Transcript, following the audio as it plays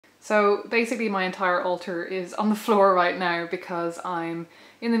So basically my entire altar is on the floor right now because I'm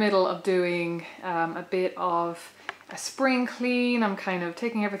in the middle of doing a bit of a spring clean. I'm kind of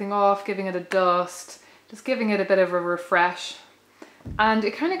taking everything off, giving it a dust, just giving it a bit of a refresh. And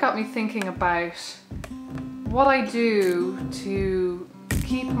it kind of got me thinking about what I do to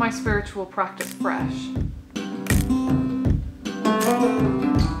keep my spiritual practice fresh.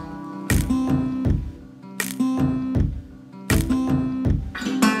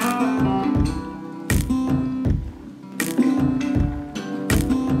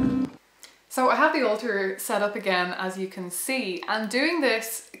 So I have the altar set up again, as you can see, and doing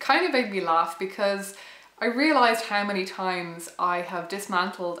this kind of made me laugh because I realized how many times I have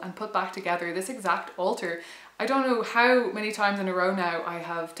dismantled and put back together this exact altar. I don't know how many times in a row now I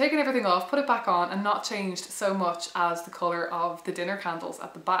have taken everything off, put it back on, and not changed so much as the color of the dinner candles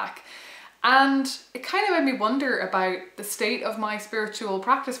at the back. And it kind of made me wonder about the state of my spiritual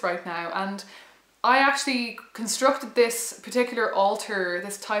practice right now. And I actually constructed this particular altar,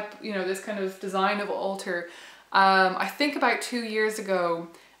 this type, this kind of design of altar, I think about 2 years ago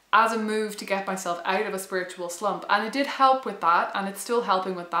as a move to get myself out of a spiritual slump. And it did help with that, and it's still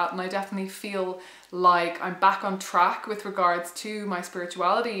helping with that. And I definitely feel like I'm back on track with regards to my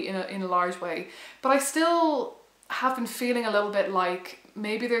spirituality in a large way. But I still have been feeling a little bit like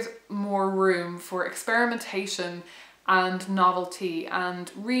maybe there's more room for experimentation and novelty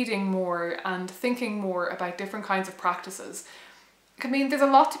and reading more and thinking more about different kinds of practices. I mean, there's a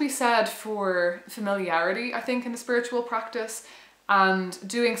lot to be said for familiarity, I think, in the spiritual practice, and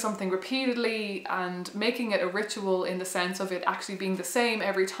doing something repeatedly and making it a ritual in the sense of it actually being the same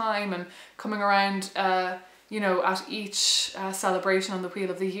every time and coming around at each celebration on the wheel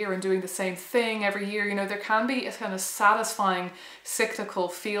of the year and doing the same thing every year. There can be a kind of satisfying cyclical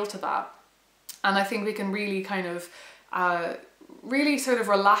feel to that. And I think we can really kind of really sort of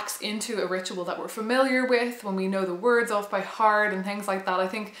relax into a ritual that we're familiar with when we know the words off by heart and things like that. I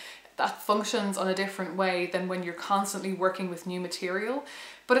think that functions on a different way than when you're constantly working with new material.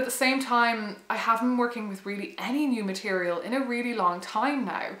 But at the same time, I haven't been working with really any new material in a really long time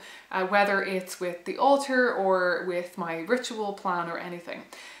now, whether it's with the altar or with my ritual plan or anything.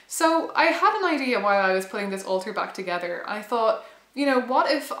 So I had an idea while I was putting this altar back together. I thought, what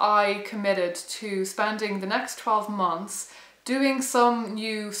if I committed to spending the next 12 months doing some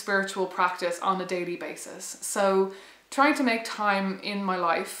new spiritual practice on a daily basis? So trying to make time in my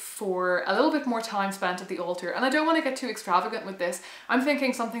life for a little bit more time spent at the altar. And I don't want to get too extravagant with this. I'm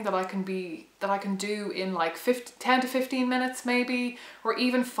thinking something that I can do in like 10 to 15 minutes maybe, or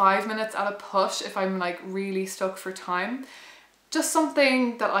even 5 minutes at a push if I'm like really stuck for time. Just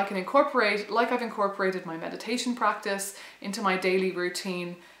something that I can incorporate, like I've incorporated my meditation practice into my daily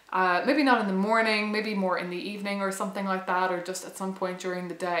routine. Maybe not in the morning, maybe more in the evening or something like that, or just at some point during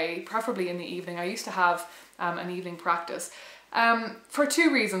the day, preferably in the evening. I used to have an evening practice for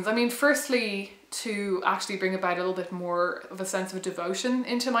two reasons. I mean, firstly, to actually bring about a little bit more of a sense of devotion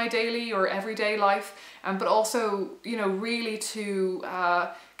into my daily or everyday life, but also, really to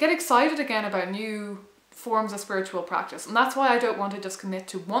get excited again about new forms of spiritual practice. And that's why I don't want to just commit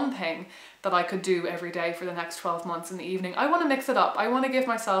to one thing that I could do every day for the next 12 months in the evening. I want to mix it up. I want to give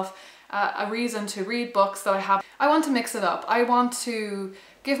myself a reason to read books that I have. I want to mix it up. I want to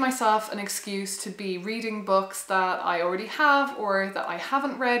give myself an excuse to be reading books that I already have or that I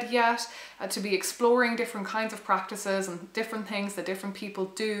haven't read yet, to be exploring different kinds of practices and different things that different people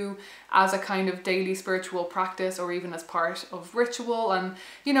do as a kind of daily spiritual practice or even as part of ritual. And,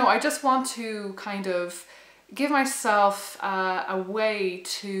 I just want to kind of give myself a way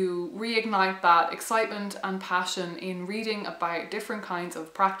to reignite that excitement and passion in reading about different kinds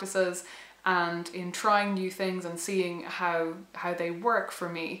of practices and in trying new things and seeing how they work for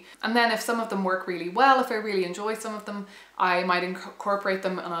me. And then if some of them work really well, if I really enjoy some of them, I might incorporate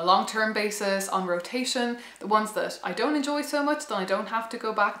them on a long-term basis, on rotation. The ones that I don't enjoy so much, then I don't have to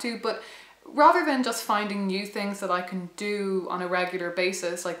go back to. But rather than just finding new things that I can do on a regular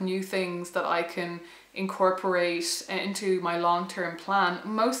basis, like new things that I can incorporate into my long-term plan,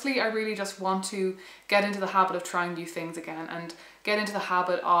 mostly I really just want to get into the habit of trying new things again and get into the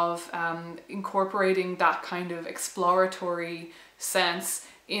habit of incorporating that kind of exploratory sense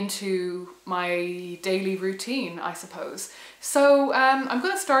into my daily routine, I suppose. So I'm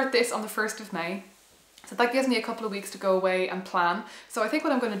going to start this on the 1st of May. So that gives me a couple of weeks to go away and plan. So I think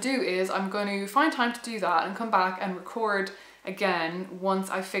what I'm going to do is I'm going to find time to do that and come back and record again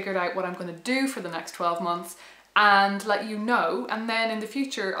once I've figured out what I'm going to do for the next 12 months and let you know. And then in the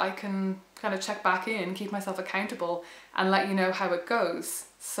future I can kind of check back in, keep myself accountable and let you know how it goes.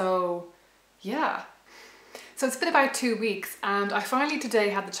 So yeah. So it's been about 2 weeks, and I finally today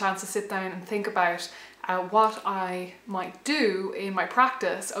had the chance to sit down and think about what I might do in my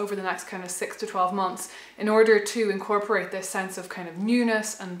practice over the next kind of 6 to 12 months in order to incorporate this sense of kind of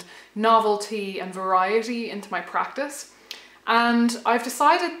newness and novelty and variety into my practice. And I've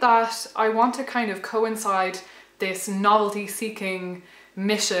decided that I want to kind of coincide this novelty seeking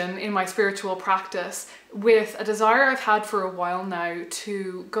mission in my spiritual practice with a desire I've had for a while now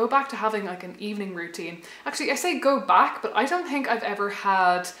to go back to having like an evening routine. Actually, I say go back, but I don't think I've ever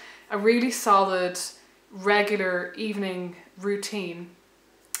had a really solid regular evening routine,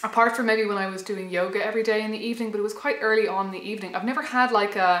 apart from maybe when I was doing yoga every day in the evening, but it was quite early on in the evening. I've never had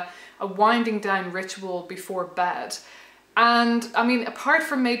like a winding down ritual before bed. And I mean, apart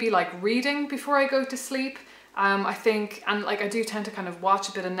from maybe like reading before I go to sleep, I think, and like I do tend to kind of watch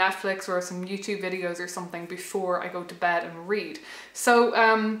a bit of Netflix or some YouTube videos or something before I go to bed and read. So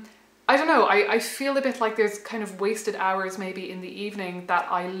I don't know, I feel a bit like there's kind of wasted hours maybe in the evening that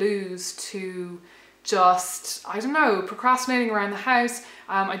I lose to just, I don't know, procrastinating around the house.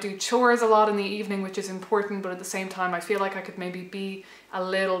 I do chores a lot in the evening, which is important, but at the same time I feel like I could maybe be a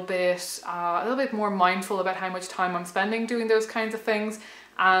little bit more mindful about how much time I'm spending doing those kinds of things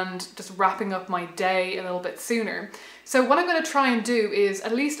and just wrapping up my day a little bit sooner. So what I'm going to try and do is,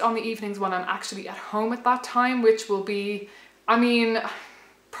 at least on the evenings when I'm actually at home at that time, which will be, I mean,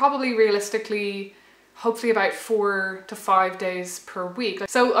 probably realistically, hopefully about 4 to 5 days per week.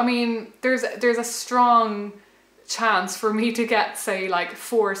 So I mean, there's a strong chance for me to get, say, like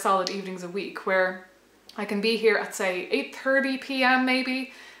 4 solid evenings a week where I can be here at, say, 8:30 p.m.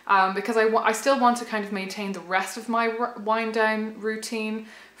 maybe, because I still want to kind of maintain the rest of my wind down routine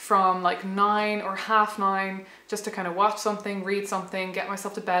from like 9 or half 9, just to kind of watch something, read something, get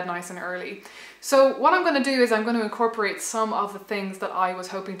myself to bed nice and early. So what I'm going to do is I'm going to incorporate some of the things that I was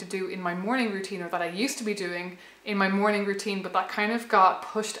hoping to do in my morning routine, or that I used to be doing in my morning routine, but that kind of got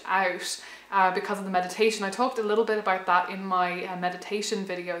pushed out because of the meditation. I talked a little bit about that in my meditation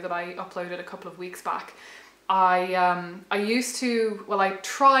video that I uploaded a couple of weeks back. I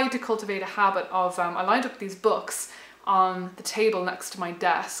tried to cultivate a habit of, I lined up these books on the table next to my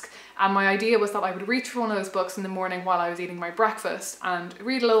desk, and my idea was that I would reach for one of those books in the morning while I was eating my breakfast and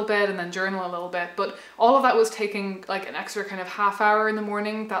read a little bit and then journal a little bit, but all of that was taking like an extra kind of half hour in the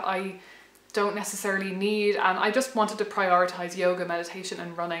morning that I don't necessarily need, and I just wanted to prioritize yoga, meditation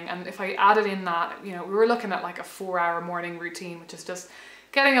and running. And if I added in that, you know, we were looking at like a 4-hour morning routine, which is just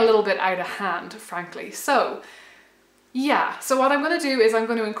getting a little bit out of hand, frankly. So yeah, so what I'm going to do is I'm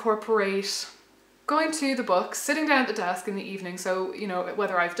going to incorporate going to the books, sitting down at the desk in the evening. So, you know,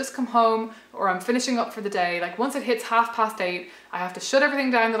 whether I've just come home or I'm finishing up for the day, like once it hits 8:30, I have to shut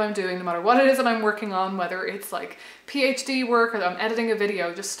everything down that I'm doing, no matter what it is that I'm working on, whether it's like PhD work or I'm editing a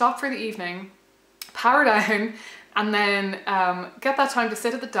video, just stop for the evening, power down, and then get that time to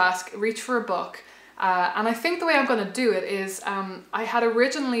sit at the desk, reach for a book. And I think the way I'm going to do it is I had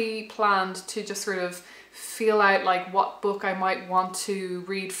originally planned to just sort of feel out like what book I might want to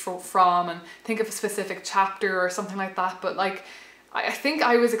read from and think of a specific chapter or something like that, but like I think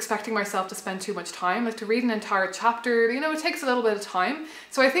I was expecting myself to spend too much time, like to read an entire chapter, you know, it takes a little bit of time.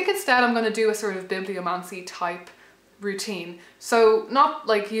 So I think instead I'm going to do a sort of bibliomancy type routine. So not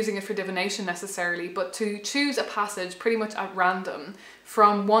like using it for divination necessarily, but to choose a passage pretty much at random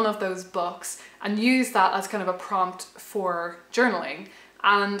from one of those books and use that as kind of a prompt for journaling.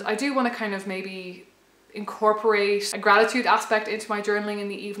 And I do want to kind of maybe incorporate a gratitude aspect into my journaling in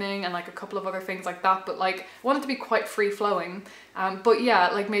the evening and like a couple of other things like that, but like I want it to be quite free flowing. But yeah,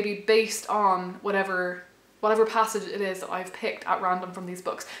 like maybe based on whatever passage it is that I've picked at random from these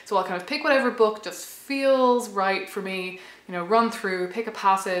books. So I'll kind of pick whatever book just feels right for me, you know, run through, pick a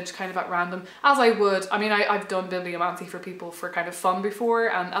passage kind of at random, as I would, I mean, I've done bibliomancy for people for kind of fun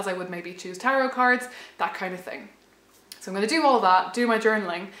before, and as I would maybe choose tarot cards, that kind of thing. So I'm going to do all that, do my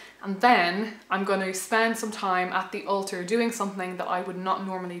journaling, and then I'm going to spend some time at the altar doing something that I would not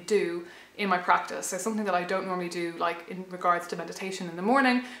normally do in my practice. So something that I don't normally do, like in regards to meditation in the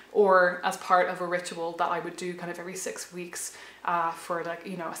morning, or as part of a ritual that I would do kind of every 6 weeks for like,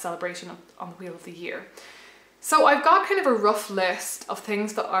 you know, a celebration on the wheel of the year. So I've got kind of a rough list of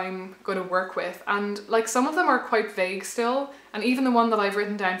things that I'm going to work with, and like some of them are quite vague still, and even the one that I've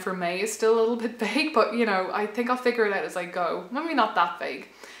written down for May is still a little bit vague, but you know, I think I'll figure it out as I go. Maybe not that vague.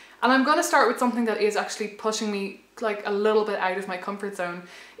 And I'm going to start with something that is actually pushing me like a little bit out of my comfort zone.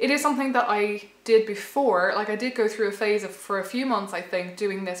 It is something that I did before, like I did go through a phase of, for a few months I think,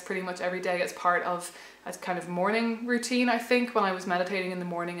 doing this pretty much every day as part of a kind of morning routine. I think when I was meditating in the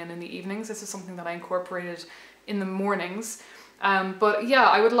morning and in the evenings, this is something that I incorporated in the mornings. But yeah,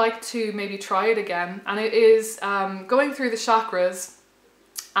 I would like to maybe try it again. And it is going through the chakras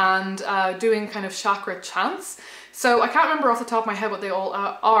and doing kind of chakra chants. So I can't remember off the top of my head what they all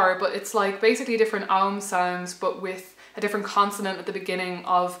are, but it's like basically different Aum sounds, but with a different consonant at the beginning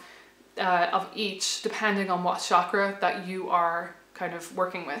of each, depending on what chakra that you are kind of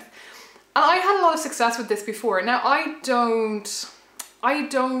working with. And I had a lot of success with this before. Now I'm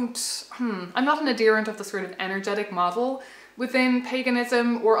not an adherent of the sort of energetic model within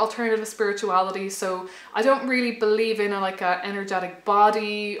paganism or alternative spirituality, so I don't really believe in like an energetic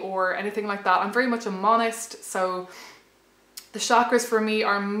body or anything like that. I'm very much a monist, so the chakras for me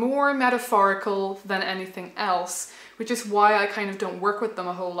are more metaphorical than anything else, which is why I kind of don't work with them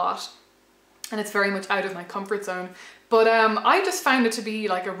a whole lot, and it's very much out of my comfort zone. But I just found it to be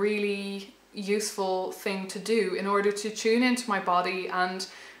like a really useful thing to do in order to tune into my body, and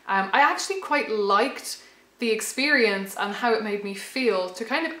I actually quite liked the experience and how it made me feel to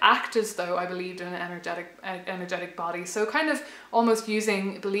kind of act as though I believed in an energetic body. So kind of almost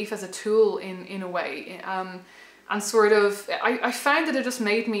using belief as a tool in a way. And sort of, I found that it just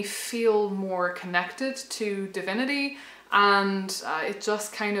made me feel more connected to divinity, and it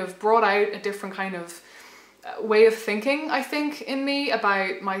just kind of brought out a different kind of way of thinking, I think, in me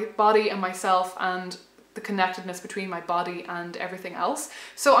about my body and myself and the connectedness between my body and everything else.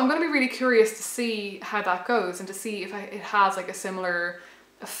 So I'm going to be really curious to see how that goes and to see if it has like a similar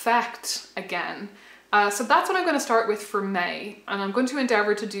effect again. So that's what I'm going to start with for May, and I'm going to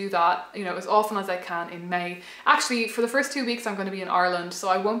endeavour to do that, you know, as often as I can in May. Actually, for the first 2 weeks I'm going to be in Ireland, so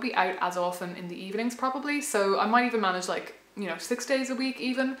I won't be out as often in the evenings probably, so I might even manage like, you know, 6 days a week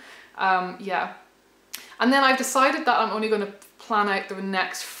even. Yeah. And then I've decided that I'm only going to plan out the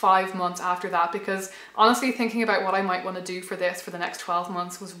next 5 months after that, because honestly thinking about what I might want to do for this for the next 12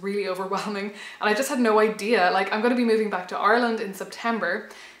 months was really overwhelming, and I just had no idea. Like, I'm going to be moving back to Ireland in September,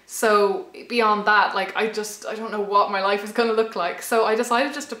 so beyond that, like, I don't know what my life is going to look like. So I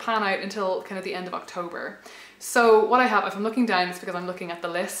decided just to plan out until kind of the end of October. So what I have, if I'm looking down, it's because I'm looking at the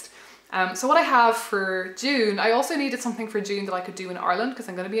list. So what I have for June, I also needed something for June that I could do in Ireland, because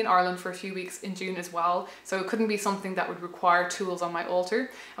I'm going to be in Ireland for a few weeks in June as well. So it couldn't be something that would require tools on my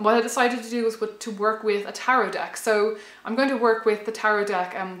altar. And what I decided to do was to work with a tarot deck. So I'm going to work with the tarot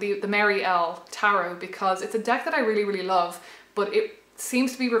deck, the Mary L Tarot, because it's a deck that I really, really love, but it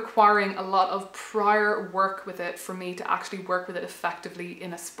seems to be requiring a lot of prior work with it for me to actually work with it effectively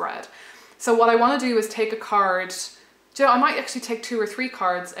in a spread. So what I want to do is take a card. Do you know, I might actually take 2 or 3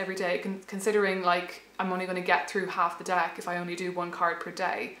 cards every day, considering like I'm only going to get through half the deck if I only do 1 card per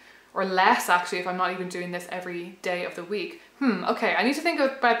day, or less actually if I'm not even doing this every day of the week. Okay, I need to think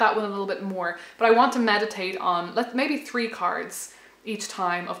about that one a little bit more, but I want to meditate on maybe 3 cards each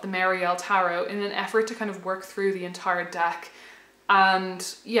time of the Mary L Tarot in an effort to kind of work through the entire deck,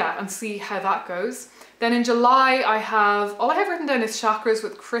 and yeah, and see how that goes. Then in July all I have written down is chakras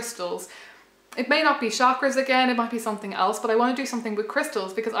with crystals. It may not be chakras again, it might be something else, but I want to do something with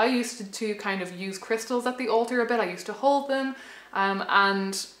crystals, because I used to kind of use crystals at the altar a bit. I used to hold them,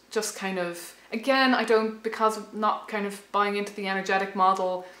 and just kind of, again, because I'm not kind of buying into the energetic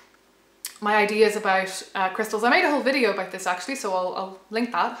model, my ideas about crystals. I made a whole video about this actually, so I'll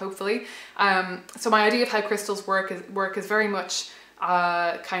link that hopefully. So my idea of how crystals work is very much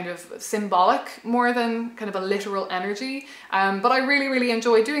kind of symbolic more than kind of a literal energy, but I really, really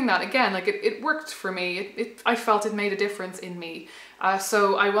enjoy doing that. Again, like it worked for me. I felt it made a difference in me,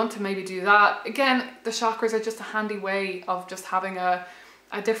 so I want to maybe do that. Again, the chakras are just a handy way of just having a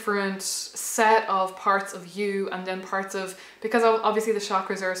different set of parts of you, and then parts of, because obviously the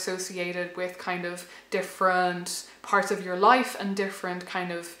chakras are associated with kind of different parts of your life and different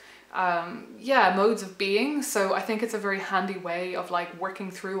kind of modes of being. So I think it's a very handy way of like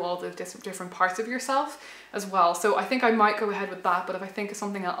working through all the different parts of yourself as well. So I think I might go ahead with that, but if I think of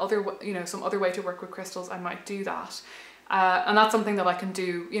something some other way to work with crystals, I might do that. And that's something that I can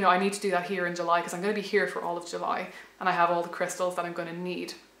do, you know, I need to do that here in July, because I'm going to be here for all of July and I have all the crystals that I'm going to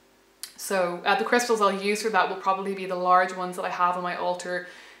need. So the crystals I'll use for that will probably be the large ones that I have on my altar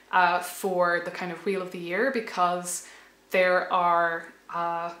for the kind of Wheel of the Year, because there are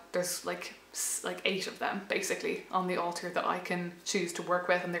there's like 8 of them basically on the altar that I can choose to work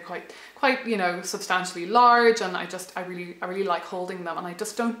with, and they're quite you know, substantially large, and I really like holding them, and I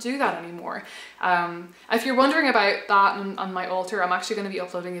just don't do that anymore. If you're wondering about that on my altar, I'm actually going to be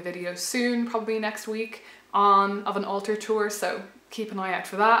uploading a video soon, probably next week, of an altar tour, so keep an eye out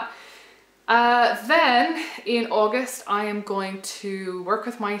for that. Then in August I am going to work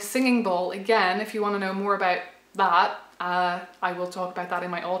with my singing bowl again. If you want to know more about that. I will talk about that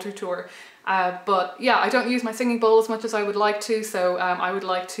in my altar tour. But yeah, I don't use my singing bowl as much as I would like to, so I would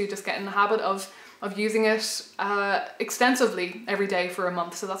like to just get in the habit of using it extensively every day for a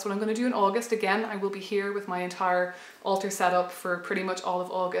month. So that's what I'm going to do in August. Again, I will be here with my entire altar setup for pretty much all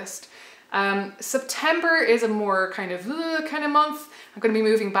of August. September is a more kind of month. I'm going to be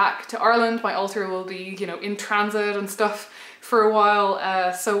moving back to Ireland. My altar will be, you know, in transit and stuff for a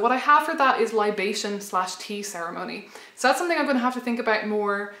while. So what I have for that is libation/tea ceremony. So that's something I'm going to have to think about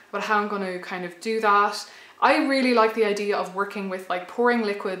more about how I'm going to kind of do that. I really like the idea of working with like pouring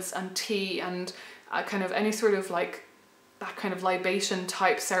liquids and tea and kind of any sort of like that kind of libation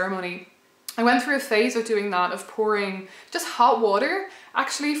type ceremony. I went through a phase of doing that, of pouring just hot water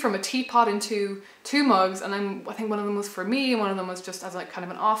actually from a teapot into 2 mugs, and then I think one of them was for me and one of them was just as like kind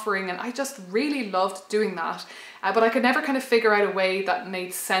of an offering, and I just really loved doing that. But I could never kind of figure out a way that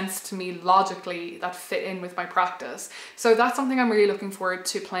made sense to me logically, that fit in with my practice. So that's something I'm really looking forward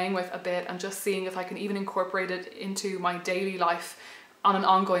to playing with a bit and just seeing if I can even incorporate it into my daily life on an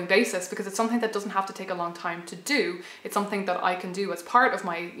ongoing basis, because it's something that doesn't have to take a long time to do. It's something that I can do as part of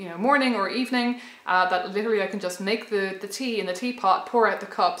my, you know, morning or evening, that literally I can just make the tea in the teapot, pour out the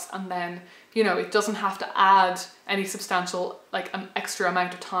cups, and then, you know, it doesn't have to add any substantial, like an extra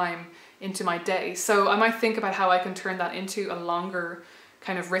amount of time into my day. So I might think about how I can turn that into a longer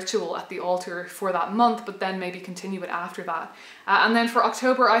kind of ritual at the altar for that month, but then maybe continue it after that. And then for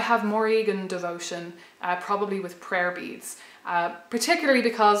October, I have Morrigan devotion, probably with prayer beads. Particularly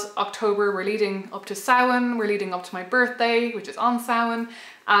because October, we're leading up to Samhain, we're leading up to my birthday, which is on Samhain,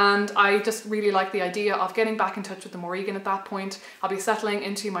 and I just really like the idea of getting back in touch with the Morrigan at that point. I'll be settling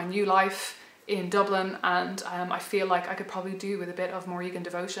into my new life in Dublin, and I feel like I could probably do with a bit of Morrigan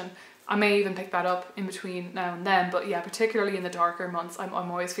devotion. I may even pick that up in between now and then, but yeah, particularly in the darker months, I'm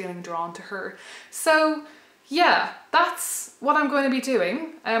always feeling drawn to her. So yeah, that's what I'm going to be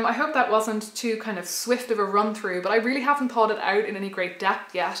doing. I hope that wasn't too kind of swift of a run through, but I really haven't thought it out in any great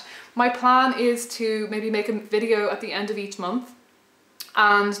depth yet. My plan is to maybe make a video at the end of each month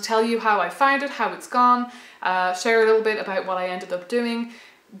and tell you how I found it, how it's gone, share a little bit about what I ended up doing.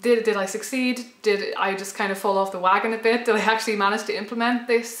 Did I succeed? Did I just kind of fall off the wagon a bit? Did I actually manage to implement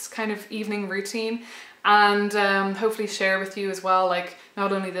this kind of evening routine? And hopefully share with you as well, like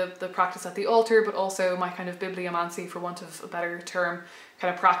not only the practice at the altar, but also my kind of bibliomancy, for want of a better term,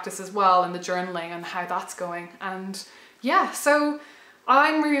 kind of practice as well, and the journaling and how that's going. And yeah, so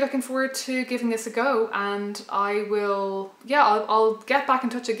I'm really looking forward to giving this a go, and I will, yeah, I'll get back in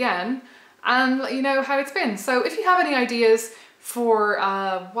touch again and let you know how it's been. So if you have any ideas for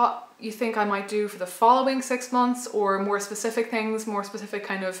what you think I might do for the following 6 months, or more specific things, more specific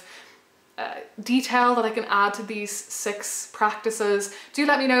kind of detail that I can add to these 6 practices, do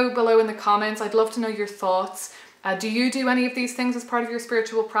let me know below in the comments. I'd love to know your thoughts. Do you do any of these things as part of your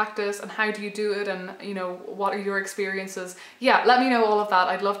spiritual practice, and how do you do it, and you know, what are your experiences? Yeah, let me know all of that.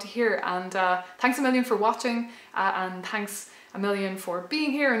 I'd love to hear. And thanks a million for watching, and thanks a million for being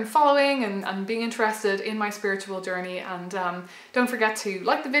here and following and being interested in my spiritual journey. And don't forget to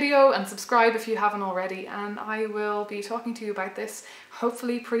like the video and subscribe if you haven't already, and I will be talking to you about this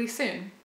hopefully pretty soon.